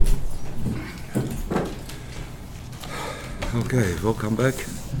Okay, welcome back.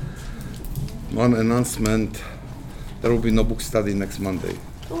 One announcement, there will be no book study next Monday.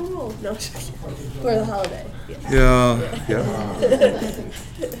 Oh, no, for the holiday. Yes. Yeah.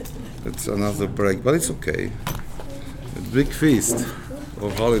 It's another break, but it's okay. It's big feast or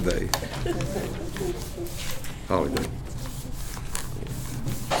holiday.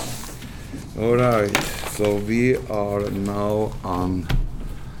 All right, so we are now on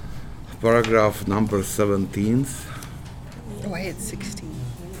paragraph number 17. Oh, I had 16.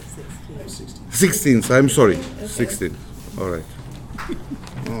 16th, I'm sorry. 16. All right.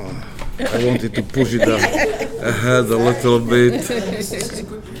 Oh, I wanted to push it ahead a little bit.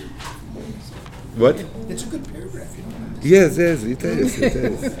 What? It's a good paragraph, you know. Yes, it is.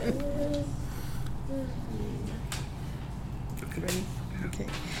 Ready? Okay.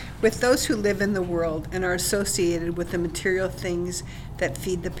 With those who live in the world and are associated with the material things that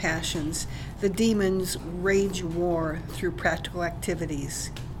feed the passions, the demons wage war through practical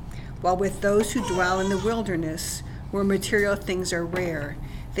activities. While with those who dwell in the wilderness, where material things are rare,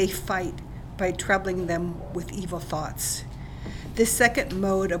 they fight by troubling them with evil thoughts. This second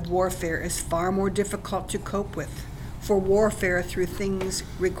mode of warfare is far more difficult to cope with, for warfare through things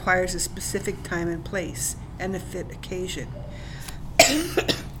requires a specific time and place and a fit occasion.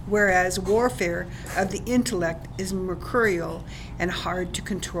 Whereas warfare of the intellect is mercurial and hard to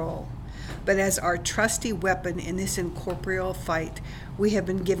control. But as our trusty weapon in this incorporeal fight, we have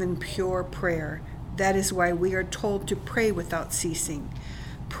been given pure prayer. That is why we are told to pray without ceasing.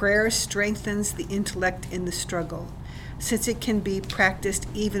 Prayer strengthens the intellect in the struggle, since it can be practiced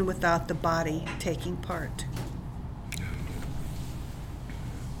even without the body taking part.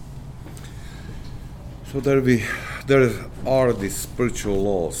 So there are these spiritual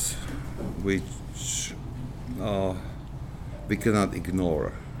laws which we cannot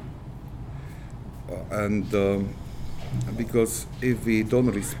ignore. And because if we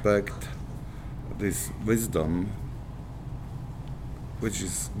don't respect this wisdom, which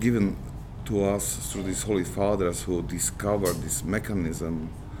is given to us through these holy fathers who discovered this mechanism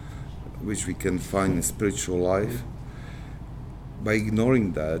which we can find in spiritual life, by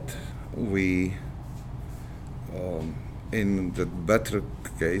ignoring that, we in the better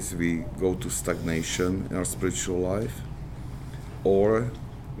case we go to stagnation in our spiritual life, or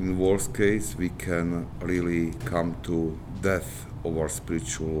in the worst case we can really come to death of our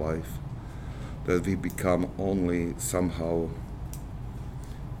spiritual life, that we become only somehow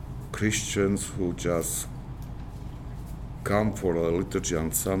Christians who just come for a liturgy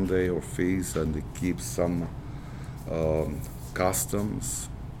on Sunday or feast and they keep some customs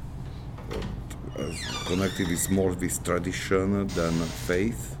connected more with tradition than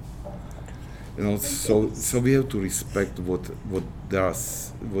faith. You know, so we have to respect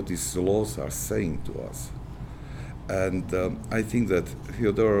what these laws are saying to us. And I think that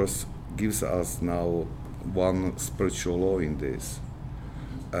Theodoros gives us now one spiritual law in this.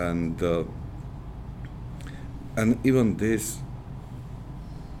 And even this,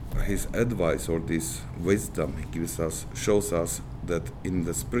 his advice or this wisdom he gives us shows us that in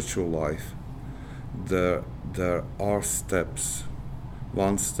the spiritual life there are steps.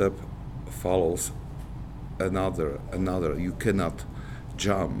 One step follows another. You cannot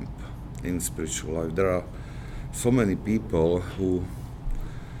jump in spiritual life. There are so many people who,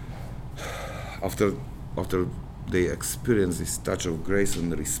 after they experience this touch of grace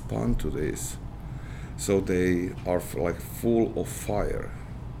and respond to this, so they are like full of fire,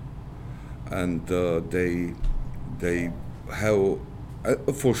 and they have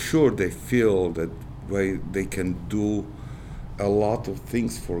for sure they feel that they can do a lot of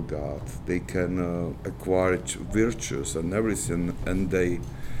things for God. They can acquire virtues and everything, and they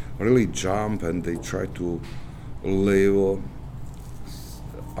really jump and they try to live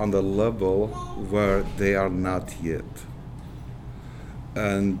on the level where they are not yet.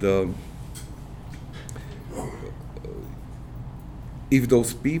 And if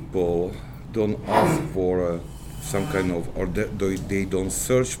those people don't ask for some kind of, or they don't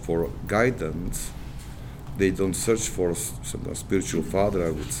search for guidance, they don't search for some spiritual father,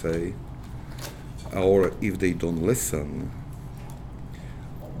 I would say, or if they don't listen,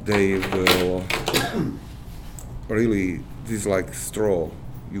 they will really, this is like straw.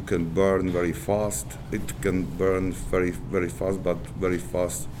 You can burn very fast. It can burn very, very fast, but very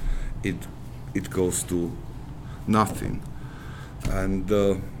fast it goes to nothing. And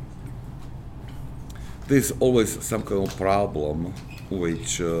there's always some kind of problem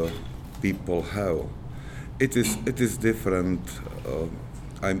which people have. It is different.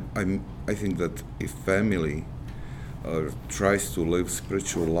 I think that if family tries to live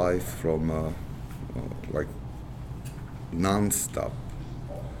spiritual life from like non-stop.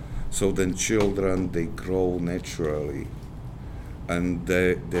 So then children, they grow naturally, and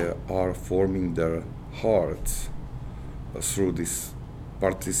they are forming their hearts through this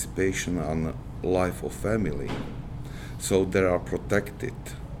participation on life of family. So they are protected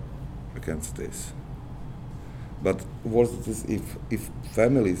against this. But what is if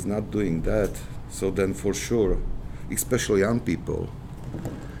family is not doing that, so then for sure, especially young people,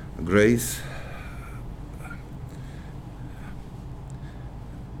 grace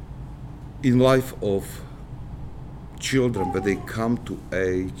in life of children, when they come to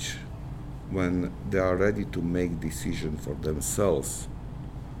age when they are ready to make decisions for themselves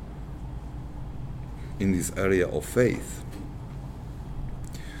in this area of faith.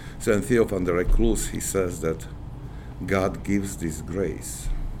 So in Theo van der Reclus, he says that God gives this grace,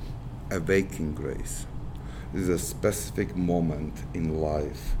 awakening grace. This is a specific moment in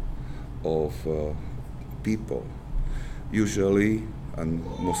life of people. Usually, and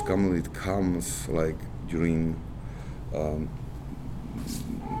most commonly, it comes like during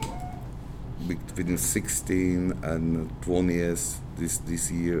within 16 and 20 years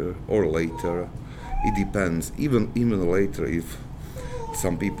this year or later. It depends. Even later, if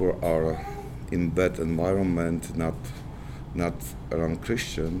some people are in bad environment, not around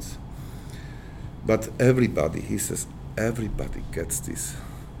Christians, but everybody, he says, everybody gets this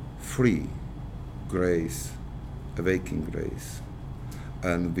free grace, awakening grace,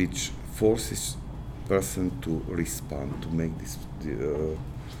 and which forces person to respond, to make this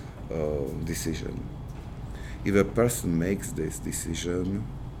decision. If a person makes this decision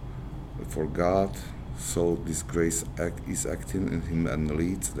for God, so this grace is acting in him and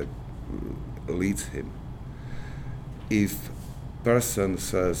leads him. If person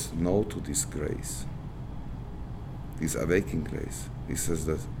says no to this grace, this awakening grace, he says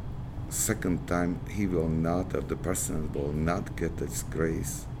that second time he will not, or the person will not get this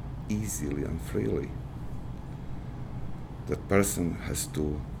grace easily and freely. That person has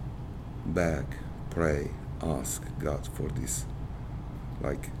to beg, pray, ask God for this,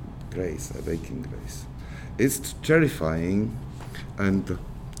 like grace, awakening grace. It's terrifying, and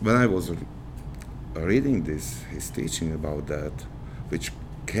when I was reading this, his teaching about that, which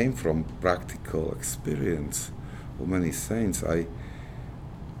came from practical experience of many saints,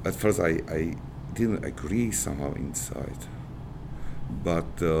 at first I didn't agree somehow inside, but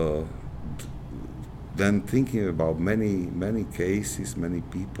then thinking about many cases, many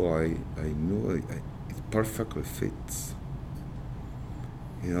people, I knew it perfectly fits.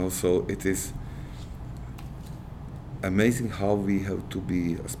 So it is amazing how we have to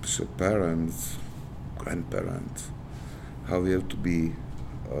be, especially parents, grandparents, how we have to be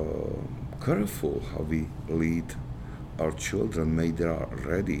careful how we lead our children, may they are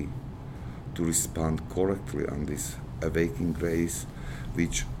ready to respond correctly on this awakening grace,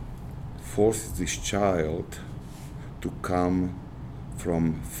 which forces this child to come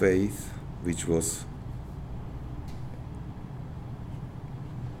from faith, which was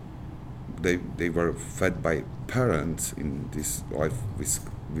they were fed by parents in this life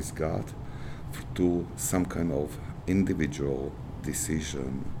with God, to some kind of individual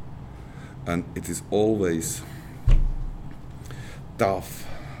decision. And it is always tough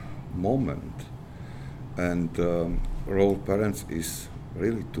moment, and role of parents is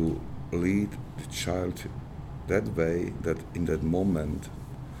really to lead the child that way, that in that moment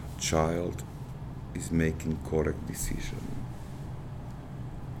child is making correct decision.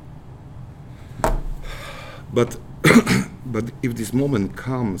 But if this moment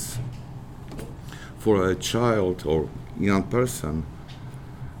comes for a child or young person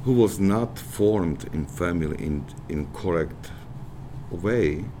who was not formed in family in correct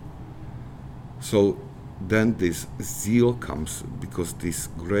way, so then this zeal comes, because this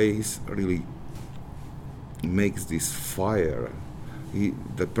grace really makes this fire.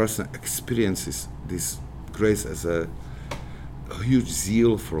 The person experiences this grace as a huge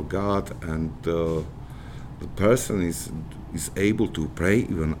zeal for God, and the person is able to pray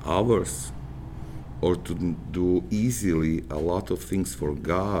even hours, or to do easily a lot of things for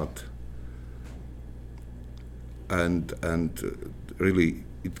God, and really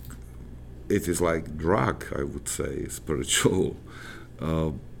it is like drug, I would say, spiritual,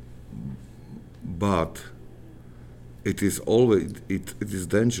 but it is always it is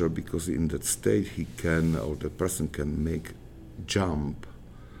danger, because in that state he can, or the person can make jump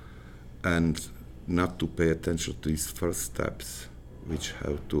and not to pay attention to his first steps, which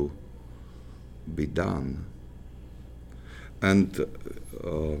have to be done. And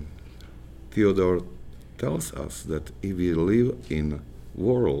Theodore tells us that if we live in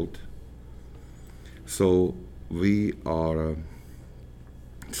world, so we are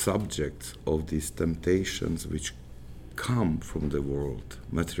subjects of these temptations which come from the world,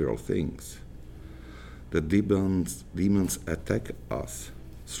 material things. The demons attack us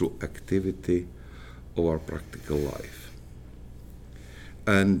through activity of our practical life.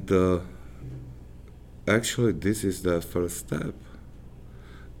 And actually, this is the first step.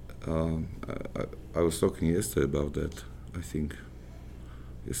 I was talking yesterday about that, I think.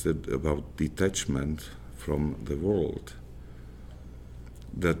 Yesterday about detachment from the world.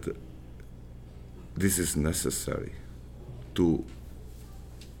 That this is necessary to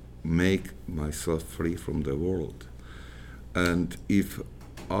make myself free from the world. And if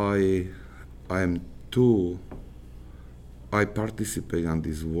I participate in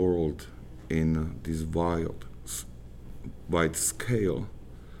this world in this wide scale,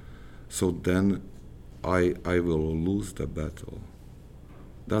 so then I will lose the battle.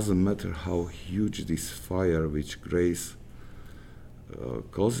 Doesn't matter how huge this fire which grace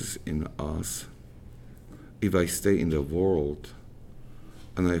causes in us. If I stay in the world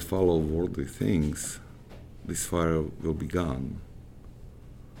and I follow worldly things, this fire will be gone.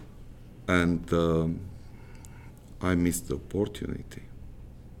 And I missed the opportunity.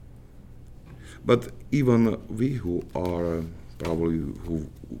 But even we who are probably who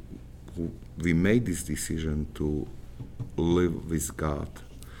we made this decision to live with God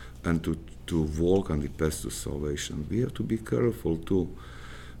and to walk on the path to salvation, we have to be careful too,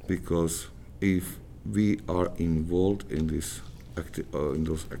 because if we are involved in this in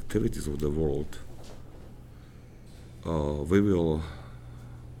those activities of the world, we will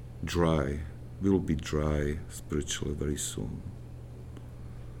be dry spiritually very soon.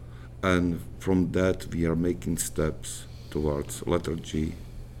 And from that we are making steps towards lethargy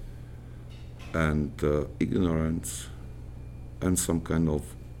and ignorance and some kind of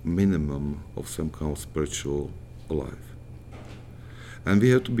minimum of some kind of spiritual life. And we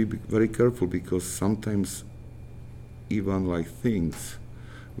have to be very careful, because sometimes even like things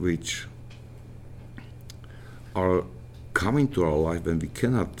which are coming to our life when we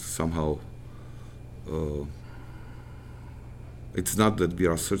cannot somehow, it's not that we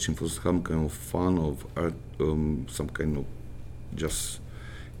are searching for some kind of fun of some kind of just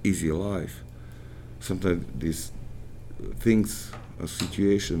easy life. Sometimes these things, a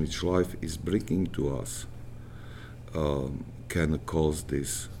situation which life is bringing to us, can cause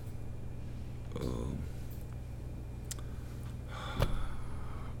this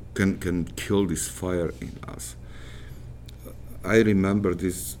can kill this fire in us. I remember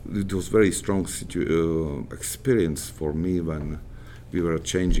this. It was very strong experience for me when we were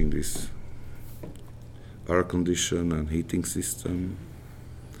changing this air condition and heating system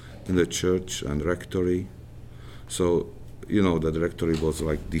in the church and rectory. So, the rectory was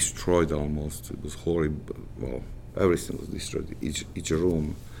like destroyed almost. It was horrible. Well, everything was destroyed, each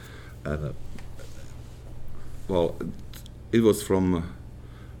room. And, it was from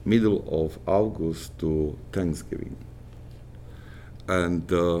middle of August to Thanksgiving. And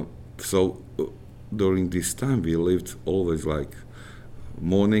so during this time we lived always like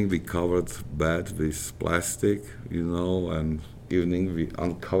morning we covered bed with plastic, and evening we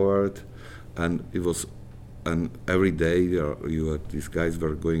uncovered, and it was, and every day you had these guys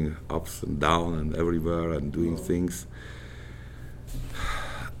were going ups and down and everywhere and doing things.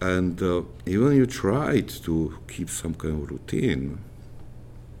 And even you tried to keep some kind of routine.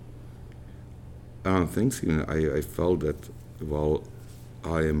 And Thanksgiving I felt that,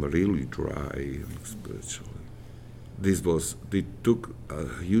 I am really dry spiritually. They took a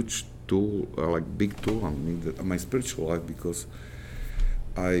huge toll, big toll on me, my spiritual life, because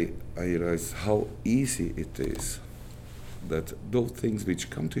I realized how easy it is that those things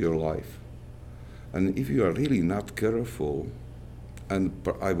which come to your life, and if you are really not careful, and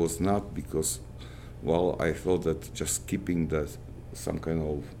I was not, because, I thought that just keeping some kind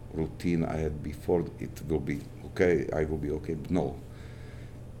of routine I had before, it will be okay, I will be okay. But no,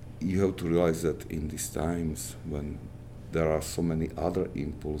 you have to realize that in these times when there are so many other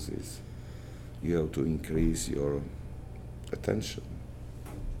impulses, you have to increase your attention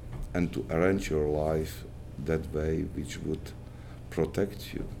and to arrange your life that way which would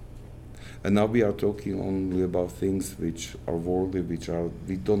protect you. And now we are talking only about things which are worldly,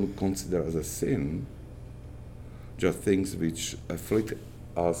 we don't consider as a sin, just things which afflict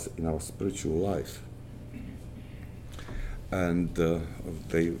us in our spiritual life. And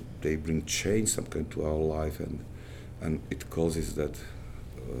they bring change some kind to our life, and it causes that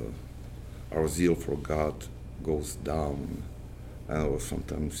our zeal for God goes down, or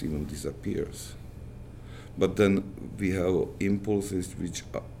sometimes even disappears. But then we have impulses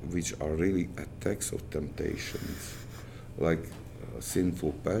which are really attacks of temptations, like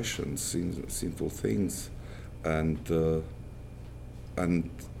sinful passions, sinful things, and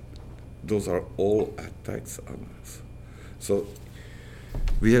those are all attacks on us. So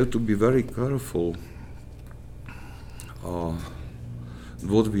we have to be very careful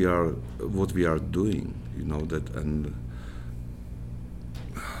what we are doing, that, and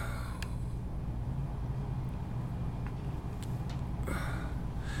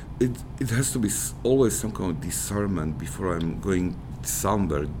it has to be always some kind of discernment before I'm going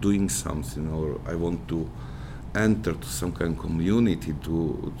somewhere, doing something, or I want to enter to some kind of community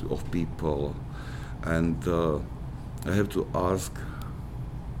of people, and I have to ask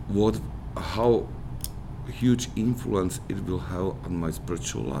how huge influence it will have on my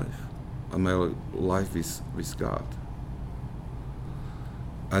spiritual life, on my life with God.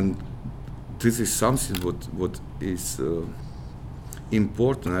 And this is something what is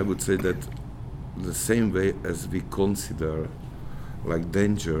important. I would say that the same way as we consider like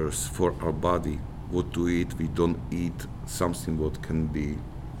dangers for our body, what to eat, we don't eat something what can be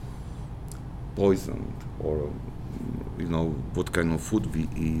poisoned, or what kind of food we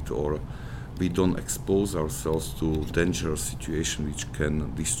eat, or we don't expose ourselves to dangerous situation which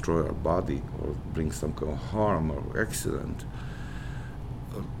can destroy our body or bring some kind of harm or accident.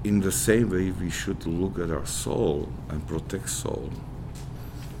 In the same way, we should look at our soul and protect soul.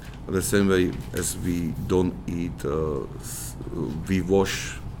 The same way as we don't eat, we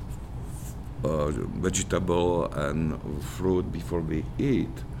wash vegetable and fruit before we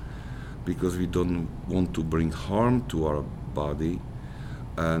eat, because we don't want to bring harm to our body.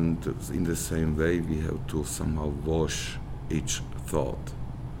 And in the same way, we have to somehow wash each thought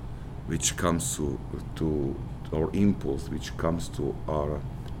which comes to or impulse which comes to our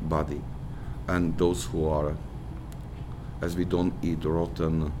body. And those who are, as we don't eat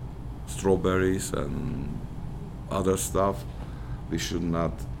rotten strawberries and other stuff, we should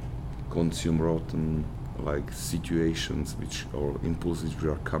not consume rotten like situations or impulses which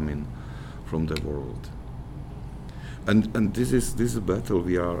are coming from the world. And this is a battle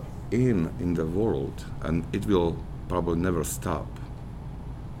we are in the world, and it will probably never stop.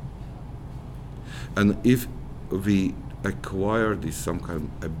 And if we acquire this some kind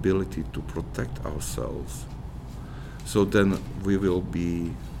of ability to protect ourselves, so then we will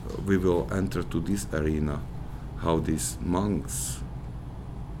enter to this arena how these monks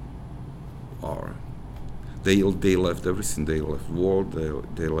are. They left everything. They left world.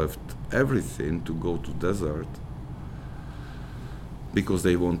 They left everything to go to desert, because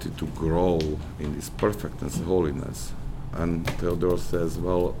they wanted to grow in this perfectness, holiness. And Theodoros says,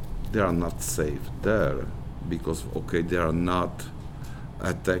 well, they are not safe there, because, okay, there are not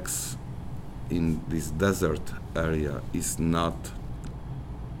attacks in this desert area, is not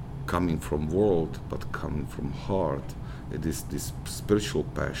coming from world, but coming from heart. It is these spiritual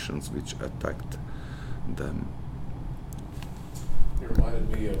passions which attacked them. It reminded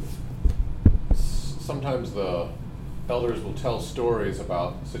me of sometimes the elders will tell stories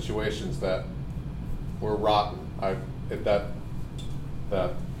about situations that were rotten. That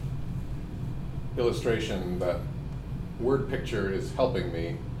illustration, that word picture is helping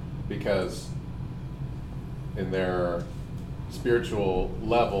me, because in their spiritual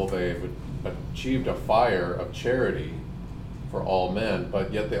level they've achieved a fire of charity for all men,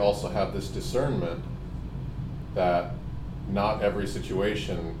 but yet they also have this discernment that not every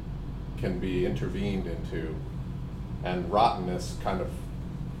situation can be intervened into. And rottenness kind of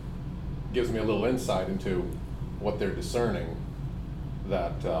gives me a little insight into what they're discerning,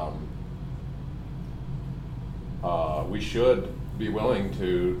 that we should be willing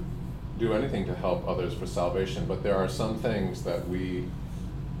to do anything to help others for salvation, but there are some things that we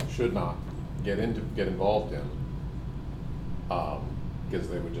should not get involved in, because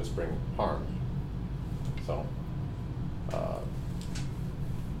they would just bring harm. So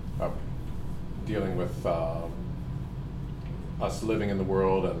dealing with us living in the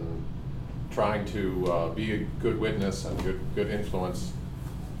world and trying to be a good witness and good influence,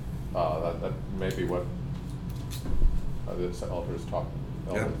 that may be what this elder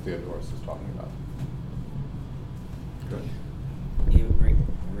Theodoros is talking about. Good. You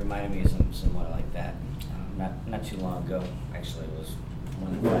reminded me of somewhat like that. Not too long ago, actually it was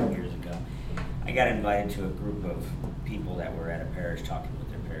 5 years ago, I got invited to a group of people that were at a parish talking with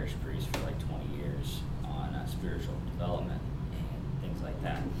their parish priest for like 20 years on spiritual development and things like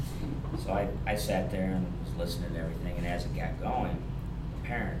that. So I sat there and was listening to everything, and as it got going, the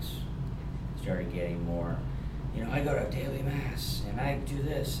parents started getting more you know, I go to daily mass, and I do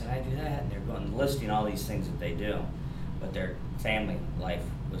this, and I do that, and they're going listing all these things that they do, but their family life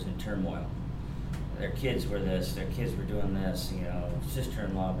was in turmoil. Their kids were this, their kids were doing this, you know,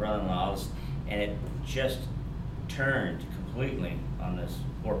 sister-in-law, brother-in-law, all this, and it just turned completely on this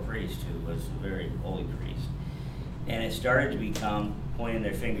poor priest who was a very holy priest. And it started to become pointing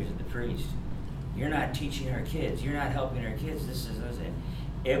their fingers at the priest. You're not teaching our kids, you're not helping our kids, this is it.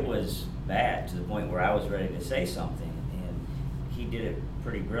 It was bad to the point where I was ready to say something, and he did it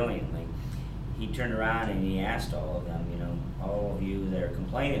pretty brilliantly. He turned around and he asked all of them, you know, all of you that are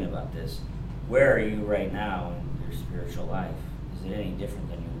complaining about this, where are you right now in your spiritual life? Is it any different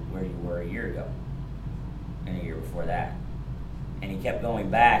than where you were a year ago and a year before that? And he kept going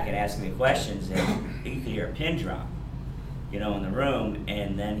back and asking me questions, and you could hear a pin drop, you know, in the room.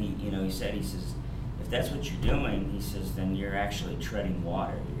 And then he says, if that's what you're doing, he says, then you're actually treading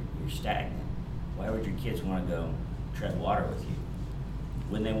water. You're stagnant. Why would your kids want to go tread water with you?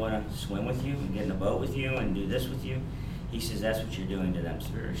 Wouldn't they want to swim with you and get in a boat with you and do this with you? He says, that's what you're doing to them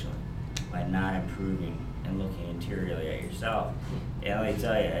spiritually, by not improving and looking interiorly at yourself. And let me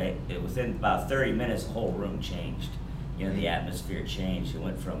tell you, within about 30 minutes, the whole room changed. You know, the atmosphere changed. It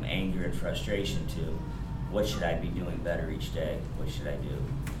went from anger and frustration to, what should I be doing better each day? What should I do,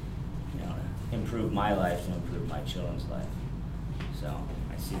 you know, to improve my life, to improve my children's life? So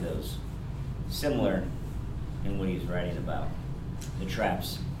I see those similar in what he's writing about, the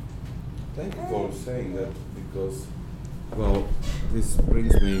traps. Thank you for saying that, because, well, this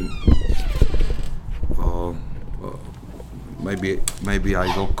brings me, maybe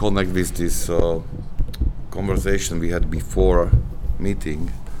I will connect with this conversation we had before meeting,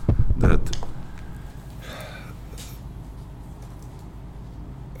 that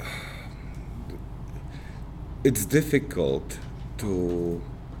it's difficult to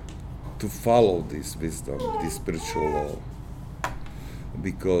follow this wisdom, this spiritual law,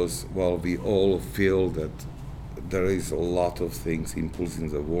 because, well, we all feel that there is a lot of things, impulses in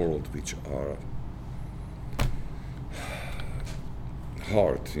the world which are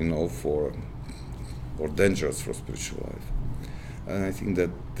hard, you know, or dangerous for spiritual life. And I think that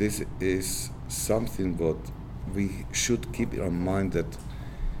this is something what we should keep in our mind, that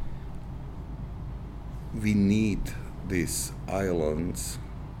we need these islands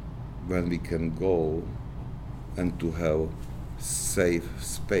when we can go and to have safe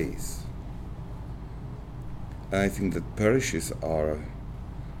space. And I think that parishes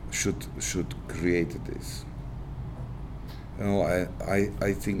should create this. You know,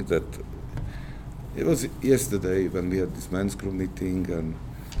 I think that it was yesterday when we had this men's group meeting, and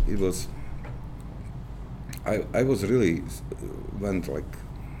it was, I was really went like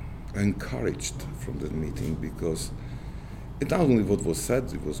encouraged from that meeting, because it not only what was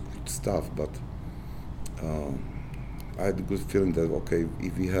said, it was good stuff, but I had a good feeling that, okay,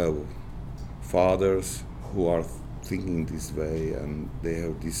 if we have fathers who are thinking this way, and they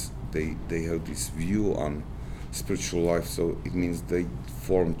have this view on spiritual life, so it means they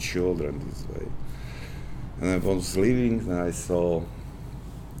form children this way. And I was leaving, and I saw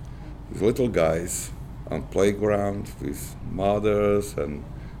these little guys on playground with mothers, and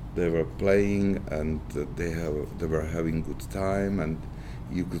they were playing, and they were having good time, and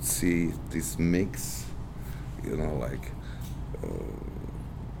you could see this mix, you know, like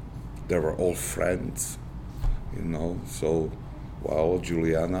they were all friends, you know. So, well,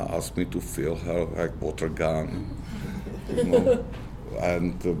 Juliana asked me to fill her like water gun, you know,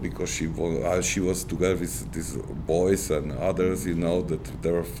 and because she was together with these boys and others, you know, that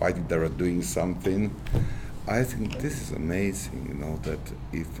they were fighting, they were doing something. I think this is amazing, you know, that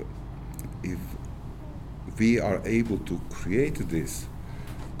if we are able to create this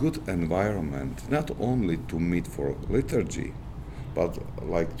good environment, not only to meet for liturgy, but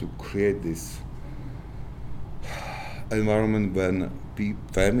like to create this environment when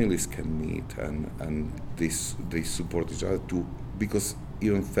families can meet and they support each other too, because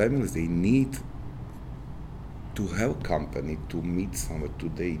even families, they need to have company, to meet somebody,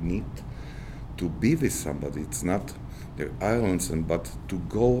 they need to be with somebody. It's not their islands, but to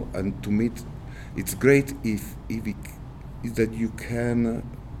go and to meet. It's great if that you can,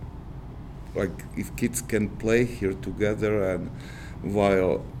 like, if kids can play here together, and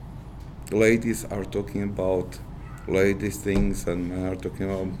while ladies are talking about ladies things and men are talking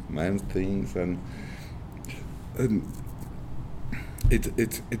about men's things, and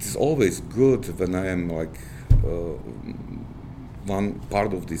it is always good when I am like one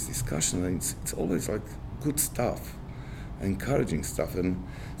part of this discussion, and it's always like good stuff, encouraging stuff, and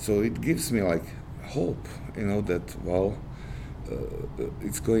so it gives me like hope, you know, that, well,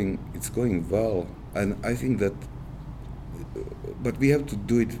 it's going well And I think that, but we have to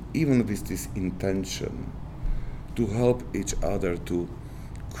do it even with this intention to help each other to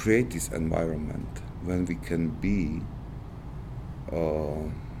create this environment when we can be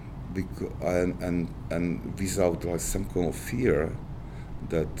and without like some kind of fear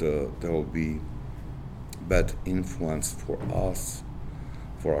that there will be bad influence for us,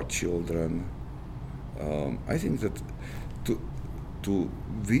 for our children. I think that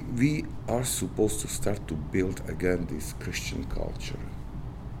we are supposed to start to build again this Christian culture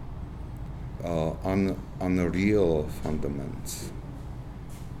on real fundamentals.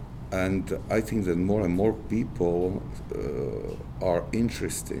 And I think that more and more people are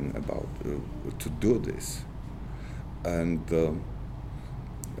interested about to do this. And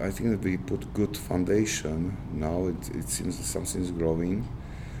I think that we put good foundation. Now it seems that something's growing.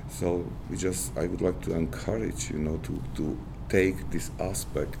 So I would like to encourage, to take this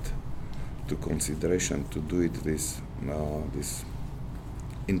aspect to consideration, to do it with this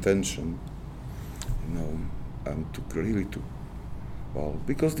intention, and to really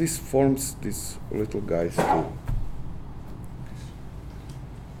because this forms these little guys too.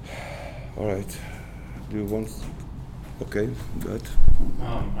 All right. Do you want? Okay, good.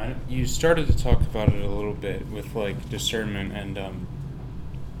 You started to talk about it a little bit with like discernment and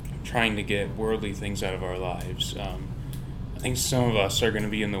trying to get worldly things out of our lives. I think some of us are going to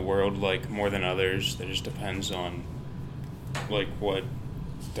be in the world like more than others. That just depends on like what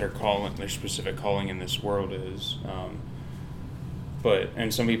their specific calling in this world is.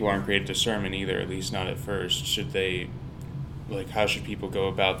 And some people aren't great at discernment either, at least not at first. How should people go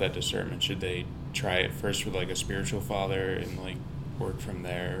about that discernment? Should they try it first with like a spiritual father and like work from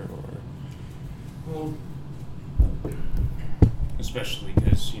there, or? Well, especially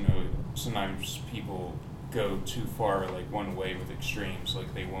because, sometimes people go too far like one way with extremes,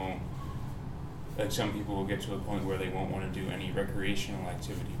 like they won't, like some people will get to a point where they won't want to do any recreational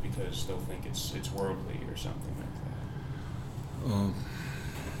activity because they'll think it's worldly or something like that.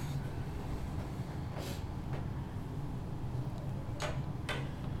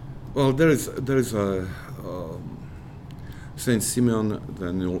 Well, there is a Saint Simeon,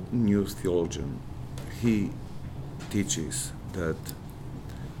 the new theologian. He teaches that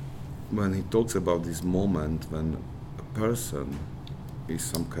when he talks about this moment when a person is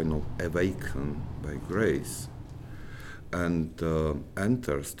some kind of awakened by grace and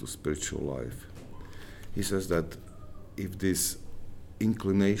enters to spiritual life, he says that if this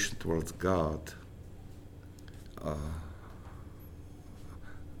inclination towards God,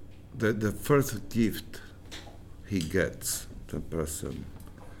 the first gift he gets to a person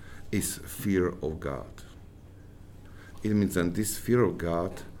is fear of God. It means that this fear of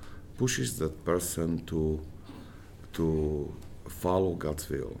God pushes that person to follow God's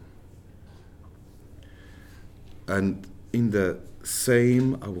will. And in the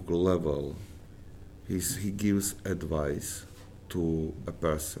same level, he gives advice to a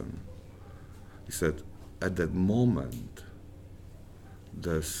person. He said, at that moment,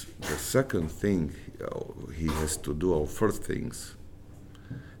 the second thing he has to do, or first things,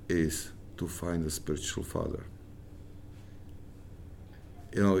 is to find a spiritual father.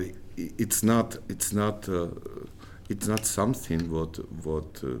 It's not something what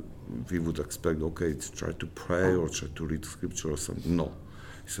we would expect. Okay, it's try to pray or try to read scripture or something. No,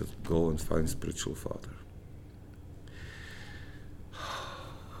 he said, go and find spiritual father.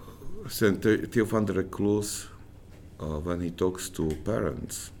 Saint Theophan de Reclus, when he talks to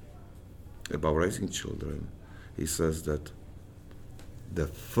parents about raising children, he says that the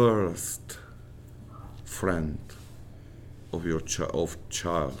first friend of your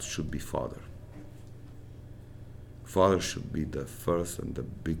child should be father. Father should be the first and the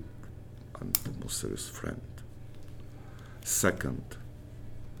big and the most serious friend. Second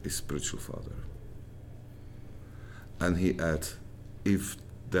is spiritual father. And he adds, if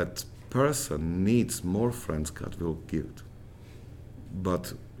that person needs more friends, God will give it.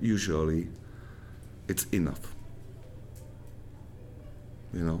 But usually it's enough.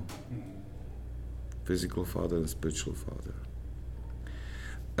 Physical father and spiritual father.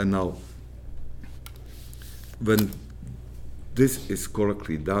 And now, when this is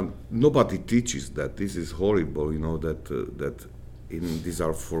correctly done, nobody teaches that. This is horrible, that in this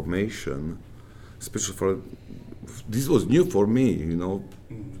our formation, especially for, this was new for me,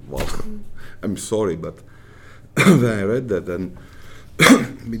 Well, I'm sorry, but when I read that, then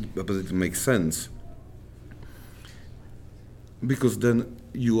but it makes sense. Because then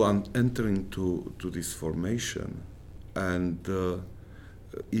you are entering to this formation, and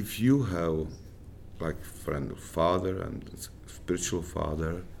if you have like friend or father and spiritual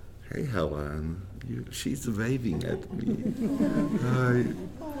father, Hey Helen, she's waving at me. Hi,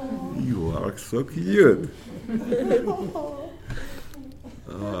 you are so cute.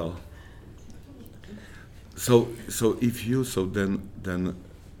 Well, so then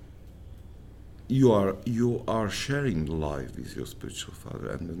you are sharing life with your spiritual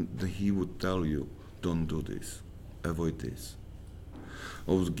father, and then he would tell you, don't do this, avoid this,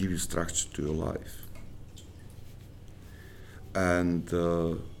 or would give you structure to your life, and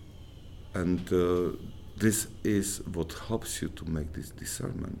this is what helps you to make this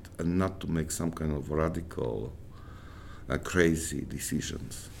discernment, and not to make some kind of radical, crazy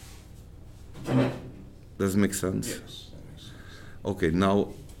decisions. Does it make sense? Yes, that makes sense. Okay, now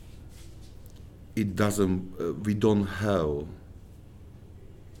it doesn't. We don't have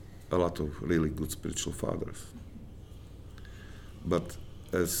a lot of really good spiritual fathers, but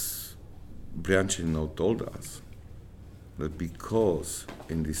as Brianchino told us, that because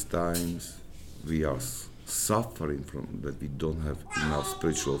in these times we are suffering from that we don't have enough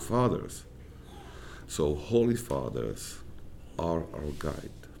spiritual fathers, so holy fathers are our guide.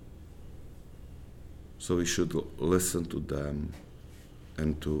 So we should listen to them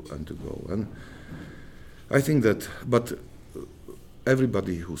and to go. And I think that, but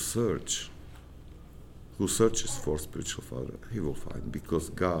everybody who searches for spiritual father, he will find, because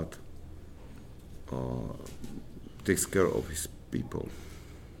God takes care of his people.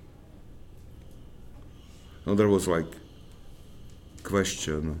 Now there was like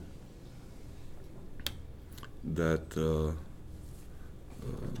question that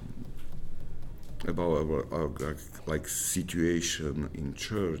about our like situation in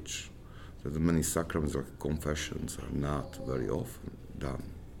church, that many sacraments like confessions are not very often done.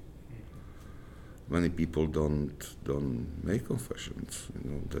 Many people don't make confessions,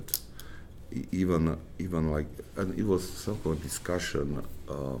 that even like, and it was some kind of discussion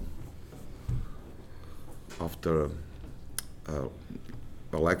after a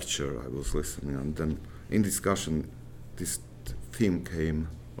lecture I was listening, and then in discussion this theme came,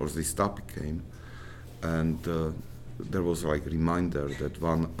 or this topic came, and there was like reminder that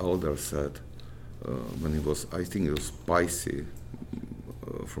one elder said when he was, I think it was spicy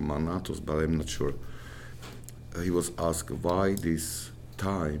from Anatos, but I'm not sure. He was asked why this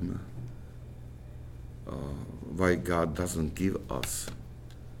time, why God doesn't give us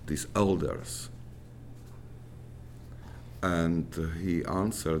these elders. And he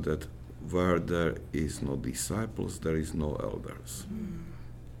answered that where there is no disciples, there is no elders.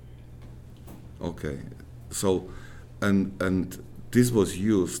 Okay, so and this was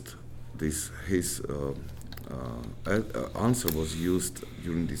used. His answer was used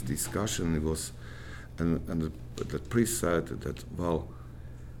during this discussion. It was, and the priest said that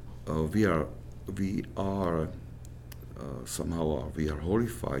we are somehow we are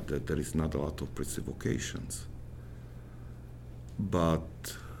horrified that there is not a lot of priestly vocations.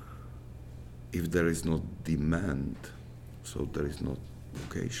 But if there is no demand, so there is no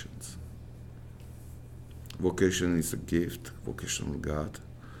vocations. Vocation is a gift, vocation of God.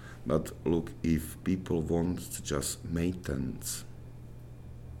 But look, if people want just maintenance,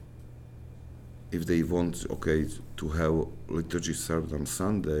 if they want, to have liturgy served on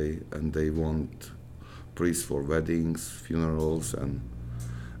Sunday, and they want priests for weddings, funerals, and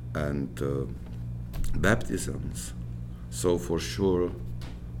baptisms, so for sure,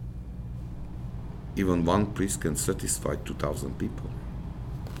 even one priest can satisfy 2,000 people.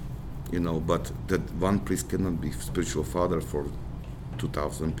 But that one priest cannot be spiritual father for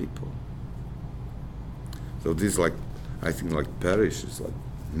 2,000 people. So this, like, I think, like parish is like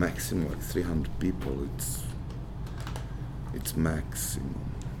maximum like 300 people. It's maximum,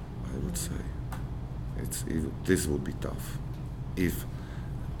 I would say. This would be tough if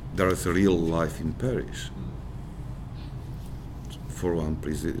there is a real life in parish. For one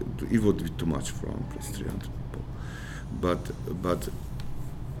priest, it would be too much for one priest, 300 people. But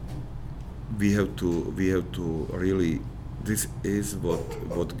we have to really. This is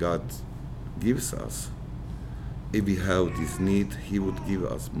what God gives us. If we have this need, He would give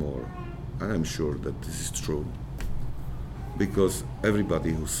us more. And I'm sure that this is true. Because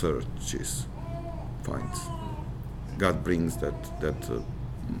everybody who searches finds. God brings that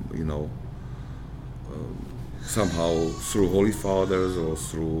somehow through Holy Fathers or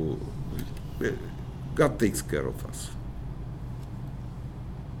through... God takes care of us.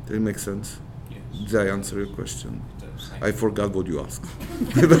 Did it make sense? Yes. Did I answer your question? I Thank forgot what you asked.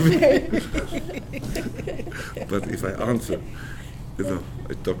 But if I answer,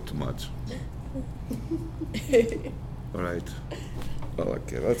 I talk too much. All right. Well,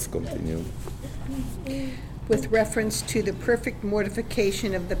 okay, let's continue. With reference to the perfect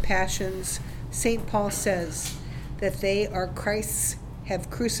mortification of the passions, St. Paul says that they are Christ's, have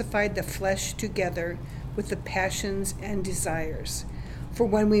crucified the flesh together with the passions and desires. For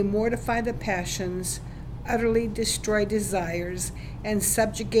when we mortify the passions, utterly destroy desires, and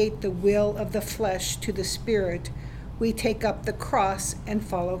subjugate the will of the flesh to the Spirit, we take up the cross and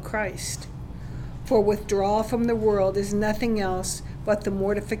follow Christ. For withdrawal from the world is nothing else but the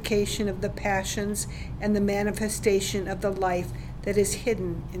mortification of the passions and the manifestation of the life that is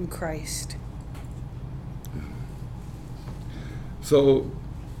hidden in Christ. So,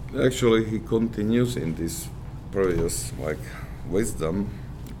 actually, he continues in this previous, wisdom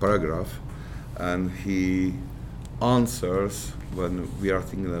paragraph, and he answers when we are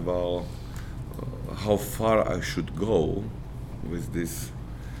thinking about how far I should go with this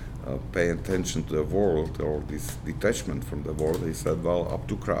paying attention to the world or this detachment from the world. He said, well, up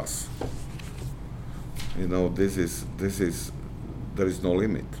to cross. This is there is no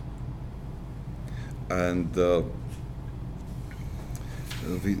limit. And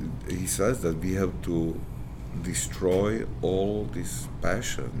he says that we have to destroy all these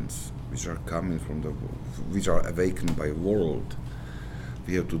passions which are coming from which are awakened by world.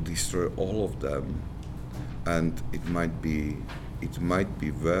 We have to destroy all of them, and it might be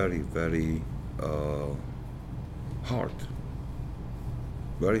very, very hard,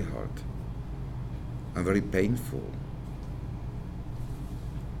 very hard, and very painful.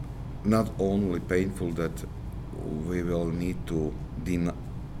 Not only painful that we will need to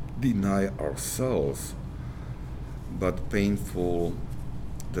deny ourselves, but painful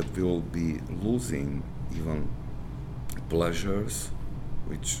that we will be losing even pleasures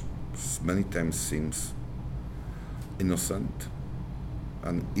which many times seems innocent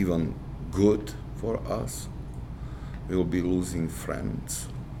and even good for us. We will be losing friends,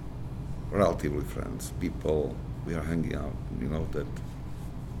 relatively friends, people we are hanging out, that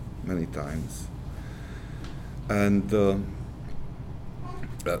many times. And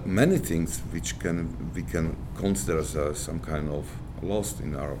many things which we can consider as some kind of lost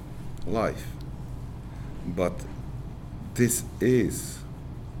in our life. But this is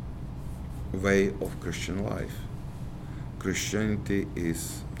a way of Christian life. Christianity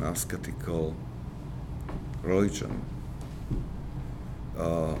is an ascetical religion.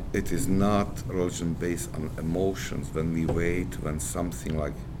 It is not a religion based on emotions. When we wait, when something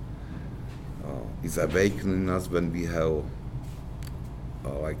is awakening us, when we have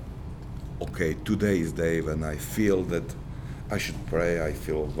okay, today is the day when I feel that I should pray. I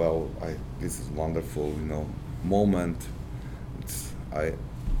feel this is wonderful, moment.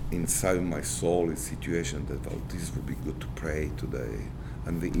 Inside my soul is situation that this would be good to pray today,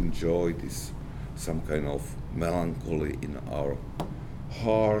 and we enjoy this some kind of melancholy in our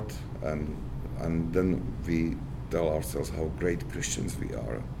heart, and then we tell ourselves how great Christians we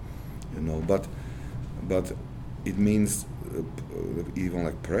are, but it means even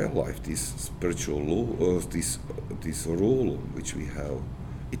like prayer life, this spiritual law, this rule which we have,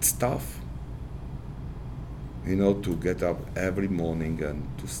 it's tough. To get up every morning and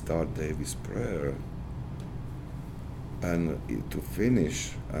to start day with prayer, and to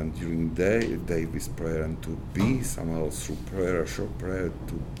finish and during day with prayer, and to be somehow through prayer, short prayer,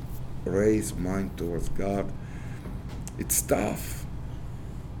 to raise mind towards God. It's tough.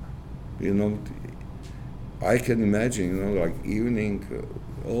 I can imagine, evening,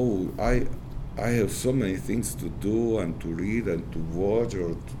 I have so many things to do and to read and to watch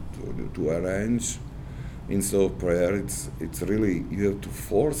or to arrange. Instead of prayer, it's really, you have to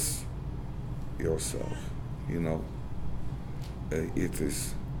force yourself, it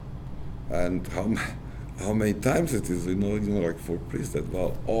is. And how many times it is, for priests that,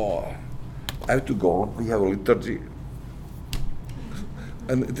 I have to go, we have a liturgy.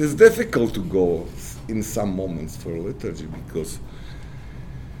 And it is difficult to go in some moments for a liturgy, because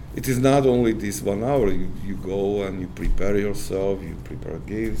it is not only this 1 hour. You go and you prepare yourself, you prepare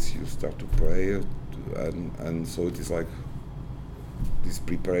gifts, you start to pray, and so it is this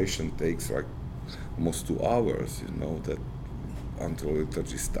preparation takes almost 2 hours, that until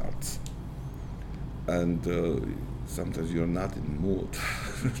liturgy starts. And sometimes you're not in the mood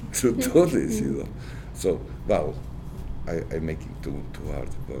to do this, So, I'm making too hard.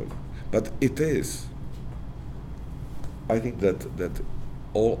 But it is. I think that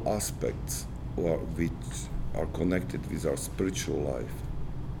all aspects which are connected with our spiritual life,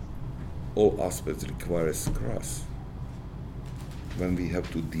 all aspects requires cross. When we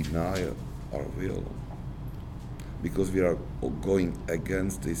have to deny our will, because we are going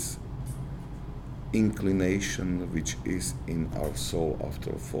against this inclination which is in our soul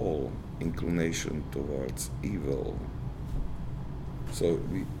after fall, inclination towards evil. So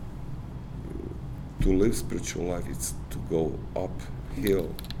to live spiritual life, it's to go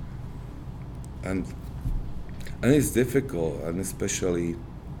uphill, and it's difficult, and especially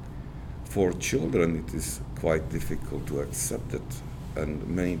for children it is quite difficult to accept it, and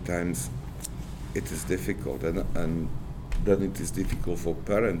many times it is difficult, and then it is difficult for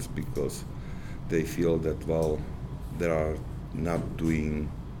parents because they feel that, well, they are not doing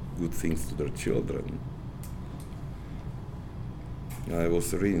good things to their children. I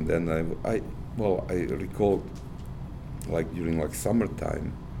was reading, then I recalled, like during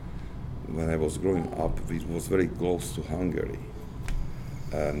summertime, when I was growing up, it was very close to Hungary,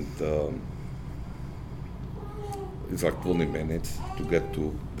 and it's like 20 minutes to get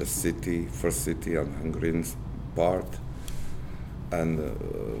to the city, first city on Hungarian part, and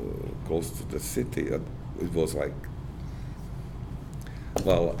close to the city. It was like,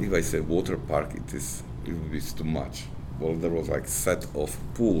 well, if I say water park, it would be too much. Well, there was like set of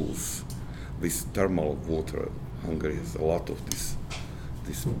pools with thermal water. Hungary has a lot of these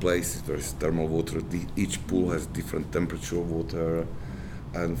places where is thermal water. Each pool has different temperature of water,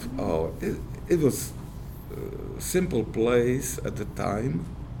 and it was a simple place at the time,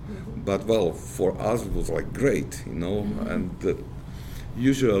 but well, for us it was like great, and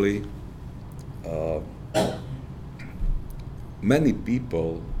usually many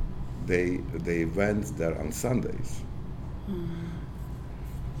people they went there on Sundays.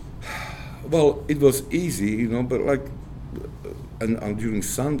 Well, it was easy, but like, and during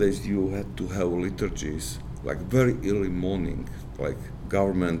Sundays you had to have liturgies like very early morning, like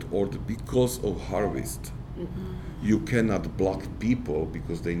government order, because of harvest. You cannot block people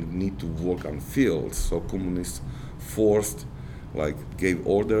because they need to work on fields. So communists gave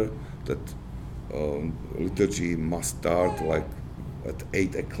order that liturgy must start like at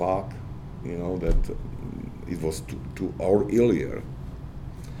 8 o'clock. That it was 2 hours earlier.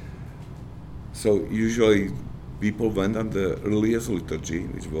 So usually people went on the earliest liturgy,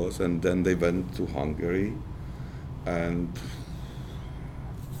 which was, and then they went to Hungary, and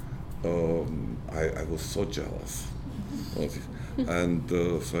I was so jealous. And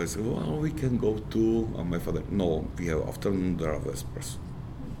so I said, well, we can go too. And my father, no, we have afternoon, there are vespers.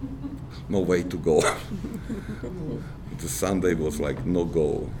 No way to go. The Sunday was like no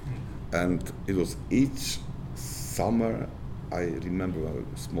go. And it was each summer, I remember when I was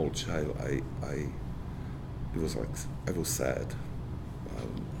a small child, I was sad.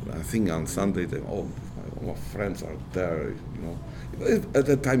 I think on Sunday, my friends are there, At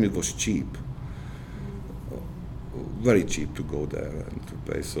that time it was cheap, very cheap to go there and to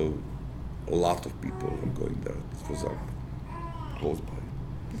pay. So a lot of people were going there. It was like close by.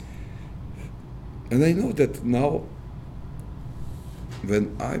 And I know that now,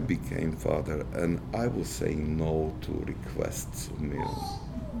 when I became father and I was saying no to requests of meal,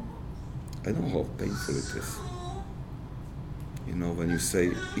 I know how painful it is. When you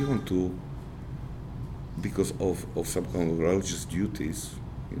say, even to, because of some kind of religious duties,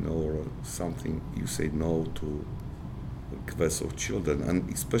 or something, you say no to requests of children, and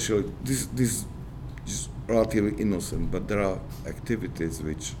especially this is relatively innocent, but there are activities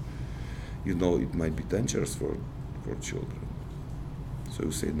which, it might be dangerous for children. So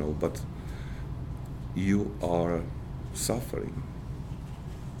you say no, but you are suffering.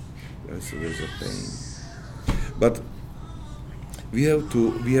 There's a pain. But we have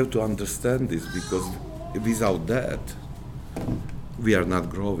to understand this, because without that, we are not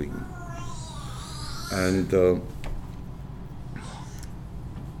growing. And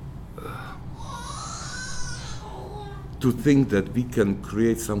to think that we can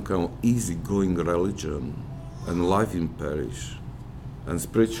create some kind of easygoing religion and life in parish and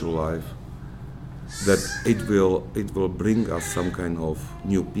spiritual life, that it will bring us some kind of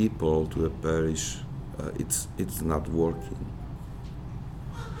new people to the parish, it's not working.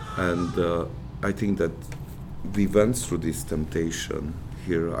 And I think that we went through this temptation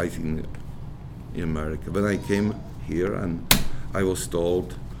here, I think, in America. When I came here, and I was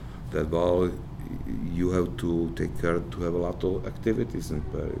told that, well, you have to take care to have a lot of activities in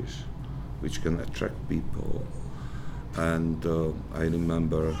parish which can attract people. And I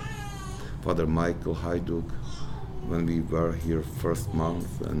remember Father Michael Hajduk, when we were here first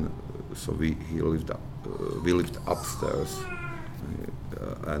month, and so we lived upstairs,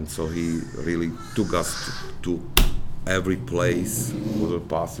 and so he really took us to every place was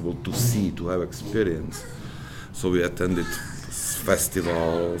possible to see, to have experience. So we attended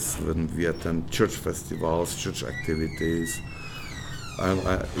festivals, when we attend church festivals, church activities,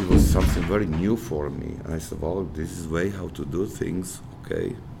 it was something very new for me. And I said, well, this is way how to do things.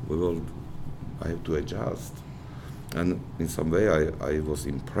 Okay, I have to adjust. And in some way, I was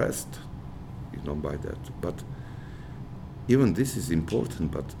impressed, by that. But even this is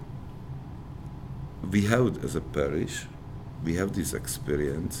important. But we have, as a parish, we have this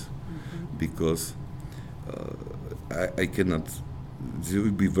experience because I cannot. There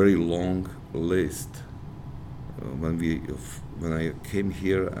will be very long list when I came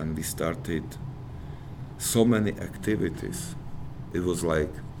here and we started so many activities. It was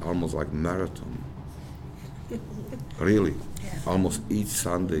almost like marathon. Really, almost each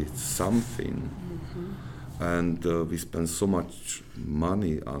Sunday something, and we spent so much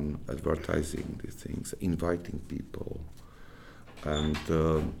money on advertising these things, inviting people, and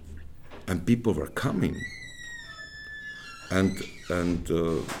people were coming, and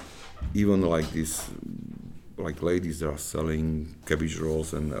even like this, like ladies that are selling cabbage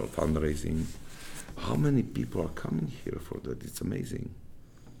rolls and fundraising. How many people are coming here for that? It's amazing.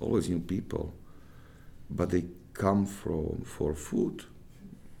 Always new people. But they come for food,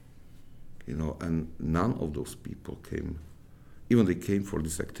 and none of those people came. Even they came for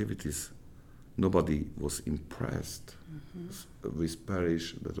these activities, nobody was impressed with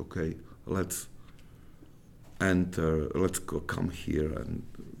parish that, okay, let's enter, come here and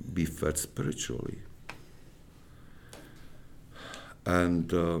be fed spiritually.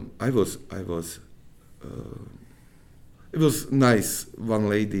 And it was nice. One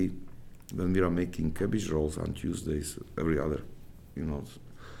lady, when we are making cabbage rolls on Tuesdays, every other,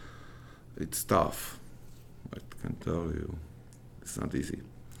 it's tough. I can tell you, it's not easy.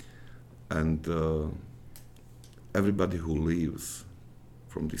 And everybody who leaves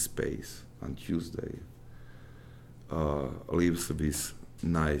from this space on Tuesday leaves with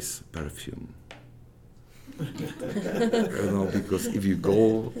nice perfume. Because if you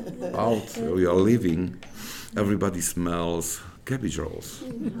go out or you are leaving, everybody smells cabbage rolls.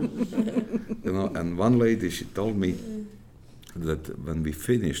 And one lady, she told me that when we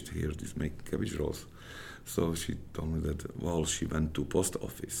finished here, this making cabbage rolls, so she told me that, she went to post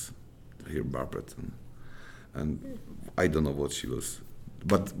office here in Barberton, and I don't know what she was,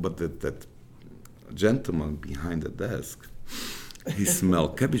 but that gentleman behind the desk, he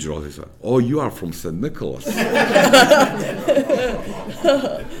smelled cabbage rolls. He said, "Oh, you are from St. Nicholas."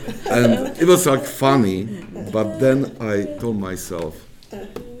 And it was funny, but then I told myself,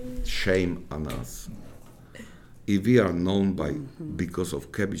 shame on us. If we are known because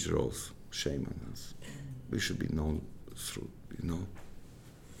of cabbage rolls, shame on us. We should be known through,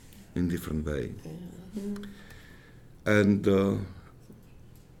 in different way. And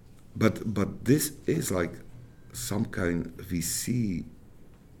but this is some kind, we see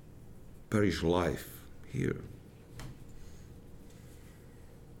parish life here.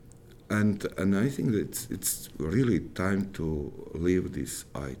 And I think that it's really time to leave this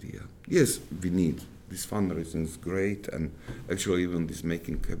idea. Yes, we need this fundraising is great, and actually even this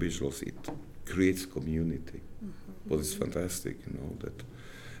making cabbage rolls, it creates community. Well, it's fantastic, that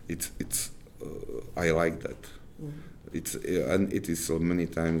it's I like that. It's and it is so many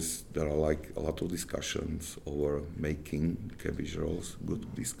times there are a lot of discussions over making cabbage rolls,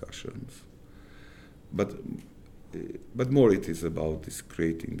 good discussions. But more it is about this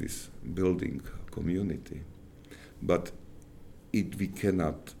creating this building community. But we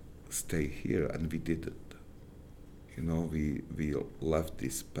cannot stay here, and we didn't. We left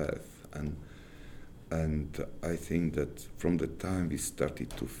this path, and I think that from the time we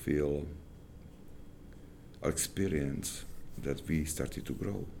started to feel our experience, that we started to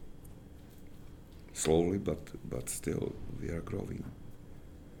grow. Slowly, but still we are growing.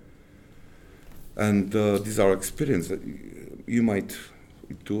 And this is our experience. You might,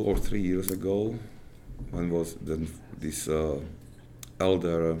 2 or 3 years ago, when was then this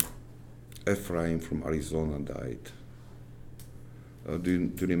elder Ephraim from Arizona died. Do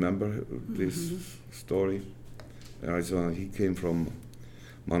you remember this story? In Arizona, he came from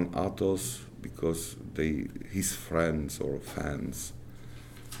Mount Athos because his friends or fans,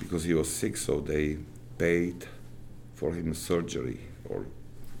 because he was sick, so they paid for him surgery or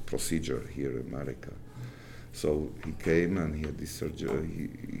procedure here in America. So he came and he had this surgery.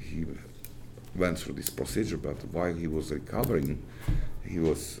 He went through this procedure, but while he was recovering, he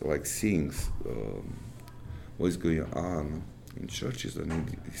was seeing what is going on in churches, and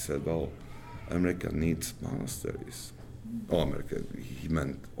he said, well, America needs monasteries. Oh, America, he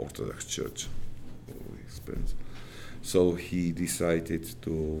meant Orthodox Church experience. So he decided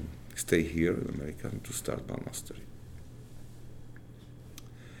to stay here in America and to start monastery.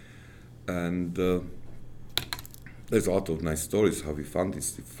 And there's a lot of nice stories how we found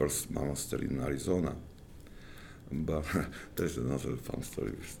this the first monastery in Arizona. But there's another fun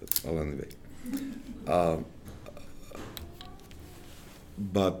story with that. Well, anyway.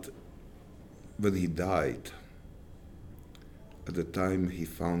 But when he died, at the time he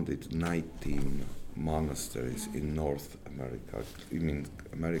founded 19 monasteries in North America,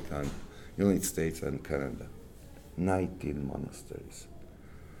 America, United States and Canada. 19 monasteries.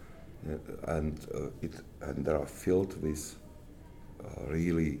 And they are filled with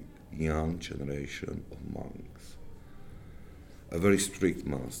really young generation of monks. A very strict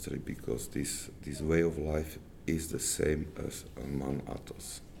monastery because this way of life is the same as among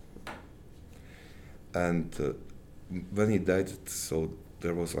Athos. And when he died, so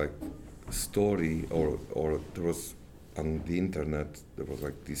there was like a story, or there was on the internet, there was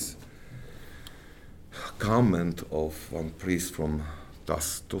like this comment of one priest from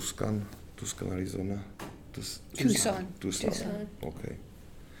Tucson, Arizona. Tucson. Okay.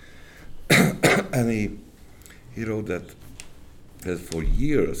 And he wrote that for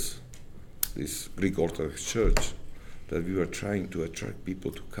years, this Greek Orthodox Church, that we were trying to attract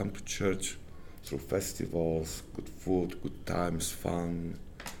people to come to church through festivals, good food, good times, fun.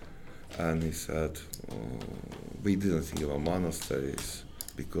 And he said, we didn't think about monasteries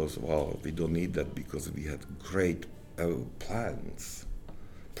because, well, we don't need that because we had great plans,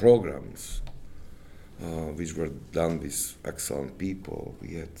 programs, which were done with excellent people.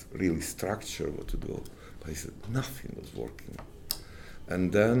 We had really structure what to do. But he said nothing was working.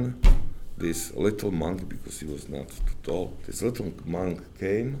 And then this little monk, because he was not too tall, this little monk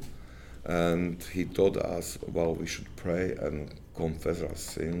came and he told us, well, we should pray and confess our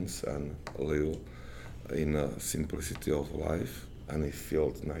sins and live in a simplicity of life. And he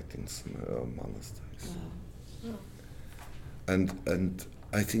filled 19 monasteries. Wow. And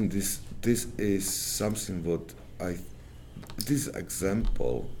I think this is something this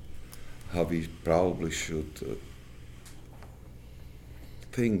example how we probably should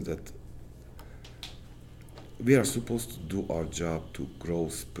think that we are supposed to do our job to grow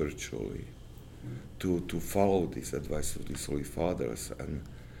spiritually, to follow this advice of these Holy Fathers, and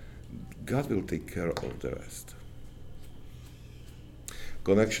God will take care of the rest.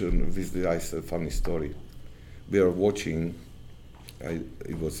 Connection with the, I said, a funny story. We are watching,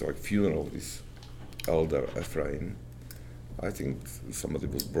 it was like funeral of this elder Ephraim. I think somebody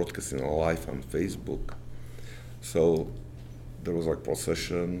was broadcasting live on Facebook. So there was like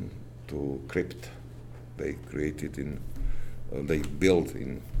procession to crypt they created they built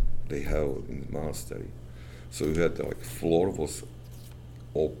they have in the monastery. So you had like floor was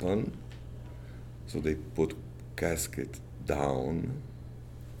open, so they put casket down,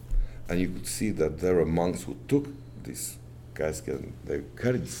 and you could see that there were monks who took this casket and they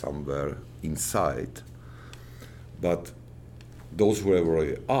carried somewhere inside, but those who were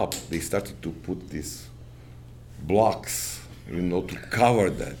already up, they started to put these blocks, to cover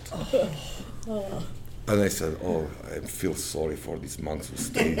that. And I said, I feel sorry for these monks who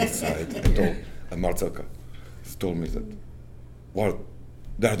stayed inside. And Marcelka told me that, well,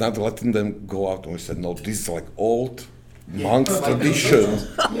 they're not letting them go out. And I said, no, this is like old monk's tradition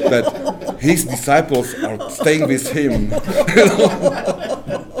that his disciples are staying with him.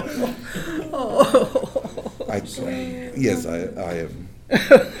 Yes, I am.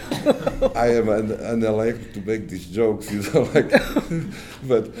 I am, and I like to make these jokes,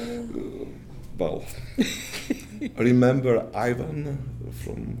 but, well, remember Ivan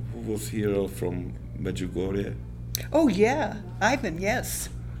who was here from Medjugorje? Oh yeah, Ivan, yes.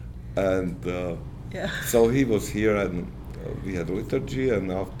 And so he was here, and we had liturgy,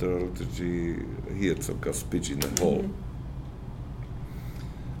 and after liturgy he had some speech in the hall.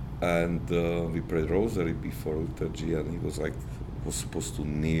 And we prayed rosary before liturgy, and he was supposed to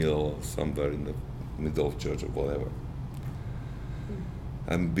kneel somewhere in the middle of church or whatever.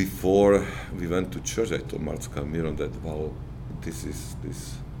 And before we went to church, I told Marcel Miron that, well, this is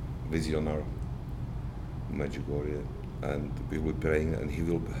this visionar Medjugorje, and we will be praying, and he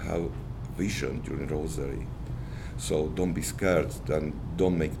will have vision during rosary. So don't be scared, and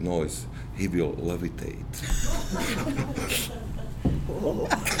don't make noise. He will levitate.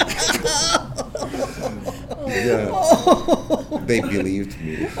 Yeah, they believed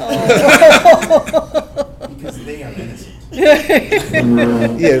me. Because they are innocent.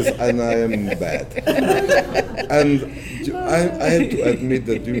 Yes, and I am bad. And I had to admit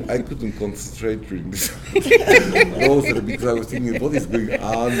that I couldn't concentrate during this rosary because I was thinking, what is going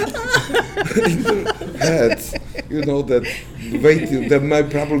on in their heads? That waiting, that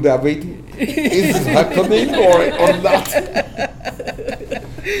probably they are waiting. Is it happening or not?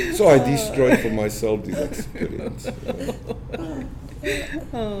 So I destroyed for myself this experience.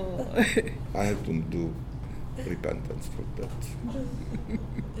 Oh. I had to do repentance for that.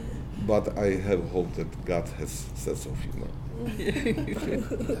 But I have hope that God has sense of humor.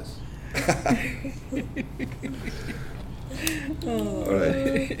 Yes. All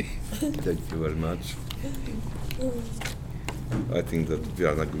right. Thank you very much. I think that we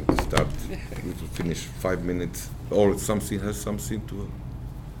are not going to start. We will finish 5 minutes. Or something has something to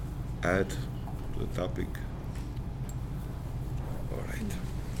add to the topic. All right.